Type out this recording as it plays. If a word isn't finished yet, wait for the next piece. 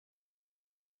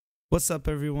What's up,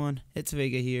 everyone? It's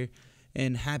Vega here,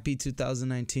 and happy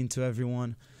 2019 to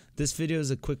everyone. This video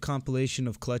is a quick compilation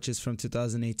of clutches from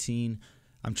 2018.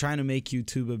 I'm trying to make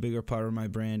YouTube a bigger part of my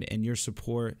brand, and your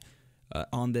support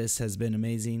on this has been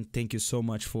amazing. Thank you so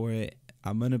much for it.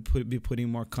 I'm going to be putting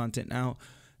more content out,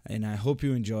 and I hope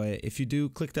you enjoy it. If you do,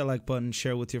 click that like button,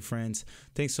 share with your friends.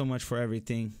 Thanks so much for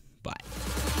everything. Bye.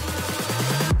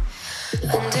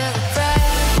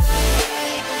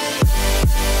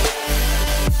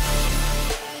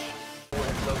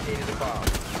 Located a bomb.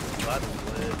 Labs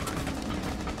lit.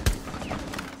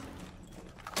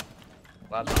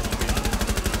 Labs on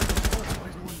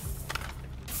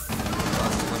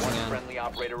one friendly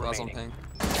operator remaining.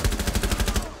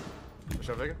 Push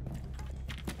up, Vega.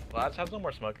 Labs has no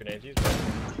more smoke grenades. He's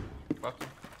Left.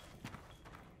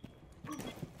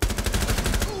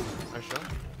 Nice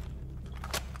shot.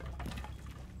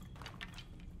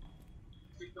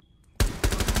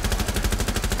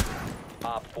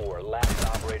 Op 4, last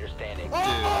operator standing.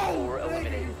 Op 4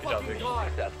 eliminated. Good job,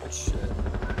 Vega. Successful. Shit.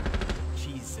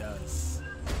 Jesus.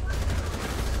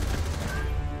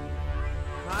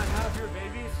 Not have your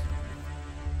babies.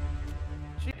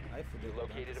 You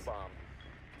located a bomb.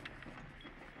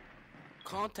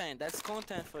 Content, that's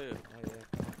content for you. Oh yeah,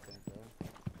 content, bro.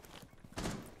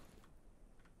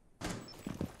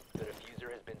 The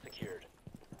diffuser has been secured.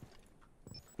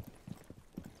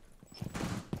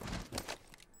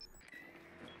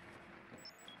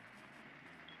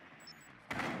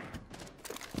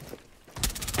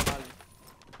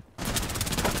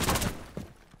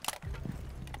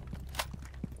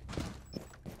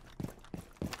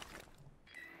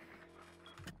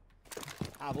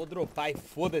 Ah, vou dropar e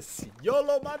foda-se.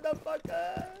 YOLO,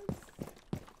 motherfuckers!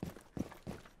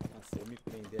 Nossa, eu me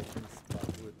prender aqui nesse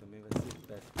bagulho também vai ser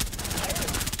péssimo.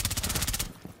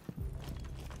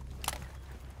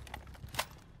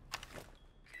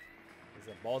 There's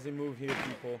a ballsy move here,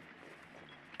 people.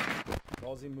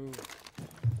 Ballsy move.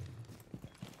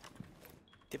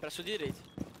 Tem pra sua direita.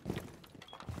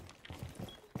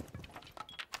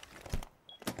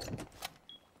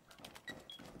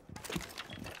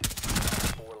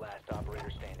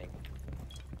 Operator standing.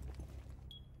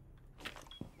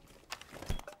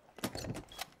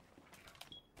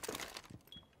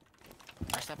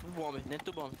 Acho que tá pro bomber, dentro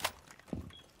do bomber.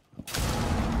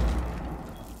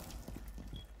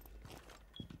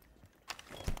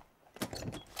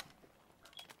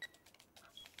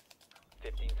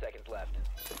 Seconds left.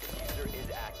 The diffuser is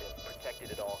active,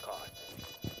 protected at all costs.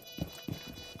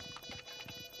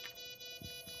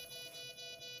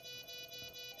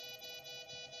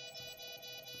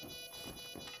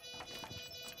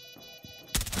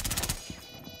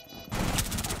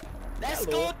 Let's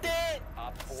go, Ted!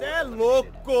 Cê é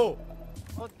louco!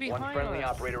 Oh, it's behind One friendly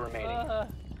us. operator remaining.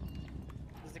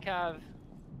 There's the cav.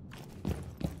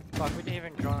 Fuck, we didn't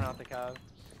even drone out the cav.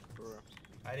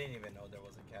 I didn't even know there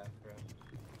was a cat, bro.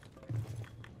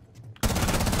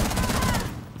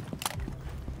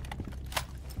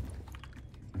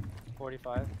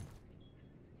 $45.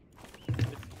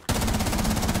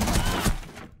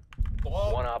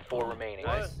 One op 4 remaining.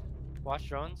 Nice. Watch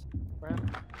drones for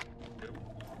him.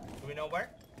 Do we know where?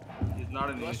 He's not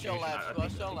in the Rush your initiation. left, I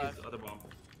rush think your it's left. other bomb.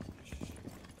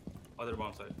 Other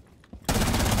bomb side.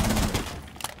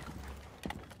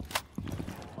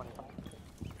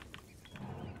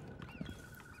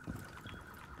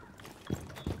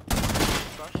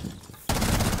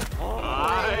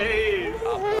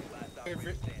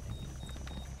 25.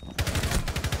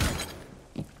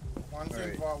 Nice. One's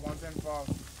involved, one's involved.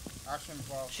 Ash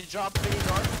involved. She dropped pretty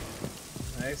hard.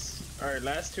 Nice. Alright,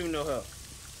 last two, no help.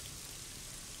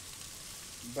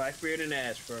 Blackbeard and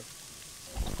Ash, bro.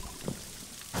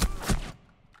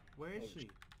 Where is she?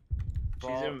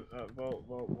 She's in, vote.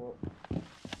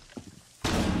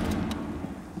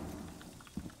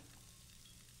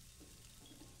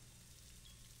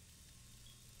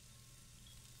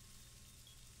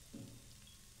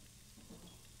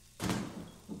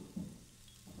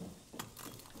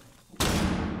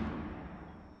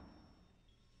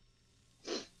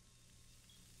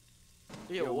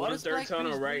 Yo, what is third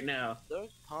tunnel right now? Third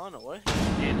tunnel, what?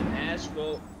 And Ash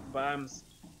vote by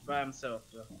himself,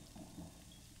 bro.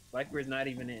 Blackbeard's not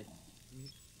even in.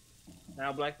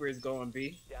 Now Blackbeard's going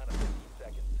B Down to 15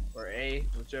 seconds. or A,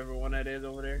 whichever one that is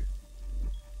over there.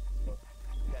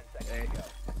 10 seconds to go.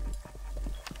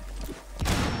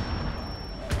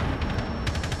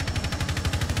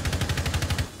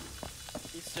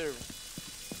 He's serving.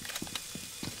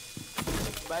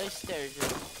 By the stairs, yo.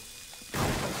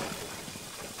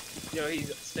 Yo,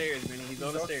 he's stairs, man. He's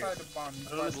on the stairs. Outside the bomb. He's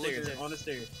On the back stairs. stairs. On the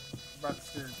stairs. Back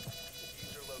stairs.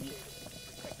 Diffuser located.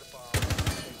 Protect the bomb.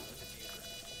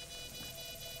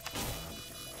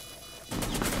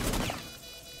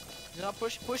 Stop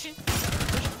pushing.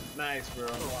 Nice, bro.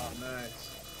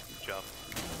 Nice. Good job.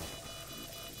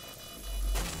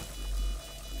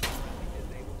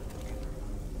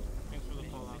 Thanks for the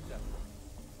call out.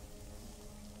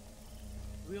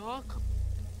 We all come.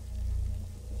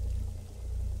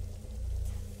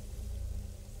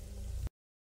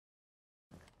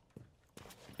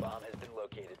 Bomb has been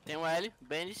located. Tem um L,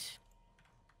 Bendis,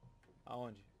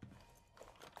 Aonde?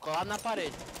 colado na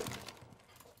parede.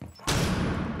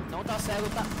 Não tá cego,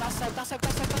 tá cego.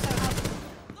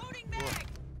 Boa.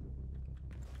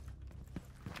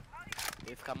 Ele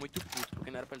ia ficar muito puto,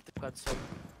 porque não era pra ele ter ficado cego.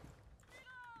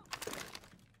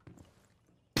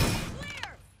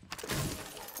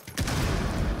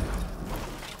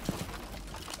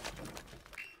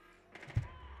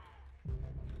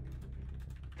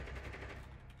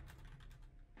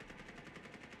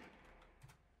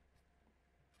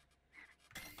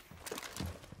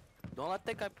 Don't let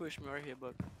that guy push me right here,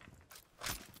 bud.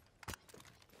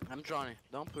 I'm droning.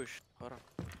 Don't push. Hold on.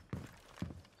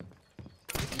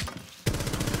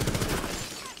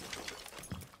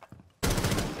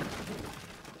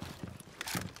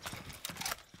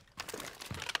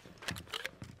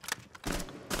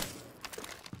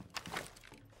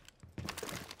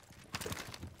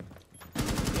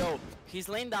 Yo, he's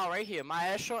laying down right here.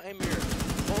 Maestro and Mirror.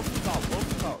 Both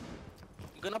out.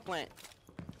 I'm gonna plant.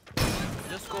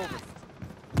 Just go over.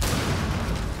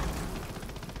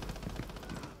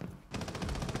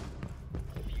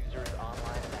 Diffuser is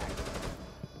online and active.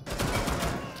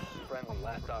 Friendly,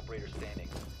 last operator standing.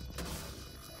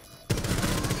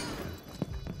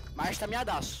 Maestro tá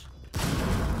miadaço.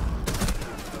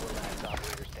 Last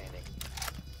operator standing.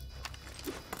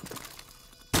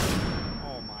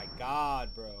 Oh my god,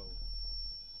 bro.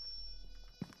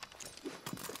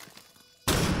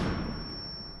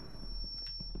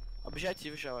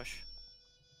 Objetivo já, eu acho.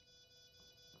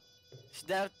 Se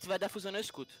tiver defusando, eu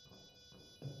escuto.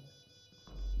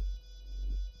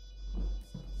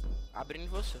 Abrindo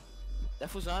você.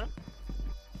 Defusando.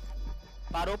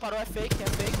 Parou, é fake.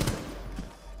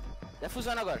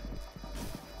 Defusando agora.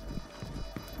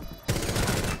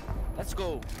 Let's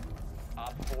go.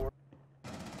 Op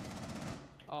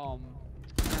 4.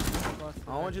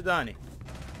 Aonde, Dani?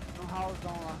 No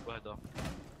hallzão lá. Guardou.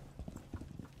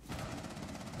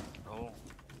 Oh.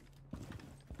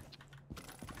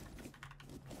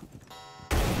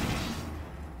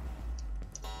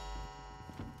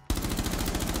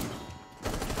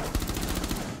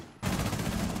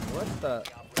 What the?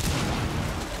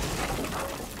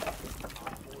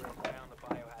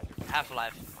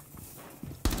 Half-Life.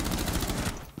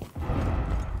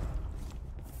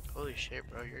 Holy shit,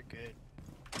 bro, you're good.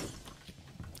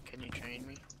 Can you train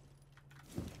me?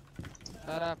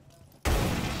 Shut up.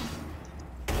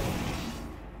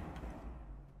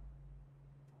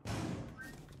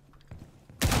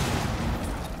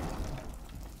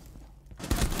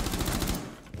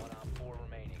 One on 4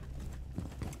 remaining.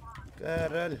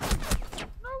 Caralho.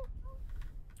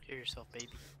 Hear yourself, baby.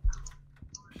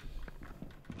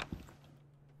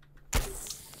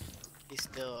 He's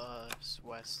still,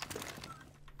 west.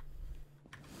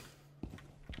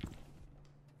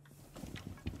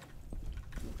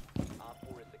 Op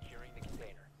 4 is securing the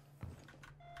container.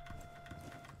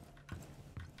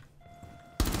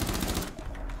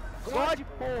 God,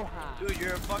 porra! Dude,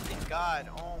 you're a fucking god.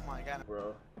 Oh my god.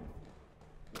 Bro.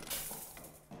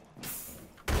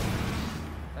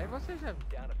 Aí você já viu.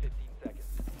 Down to 15 seconds.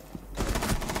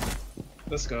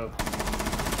 Let's go.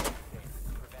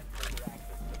 Prevent further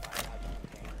access to the biohazard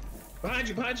container. Behind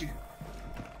you. 5 seconds.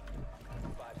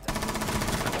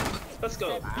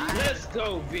 Let's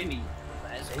go, Vinny.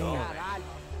 Let's go. Caralho.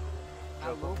 Tá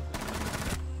louco.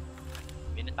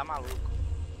 Vini tá maluco.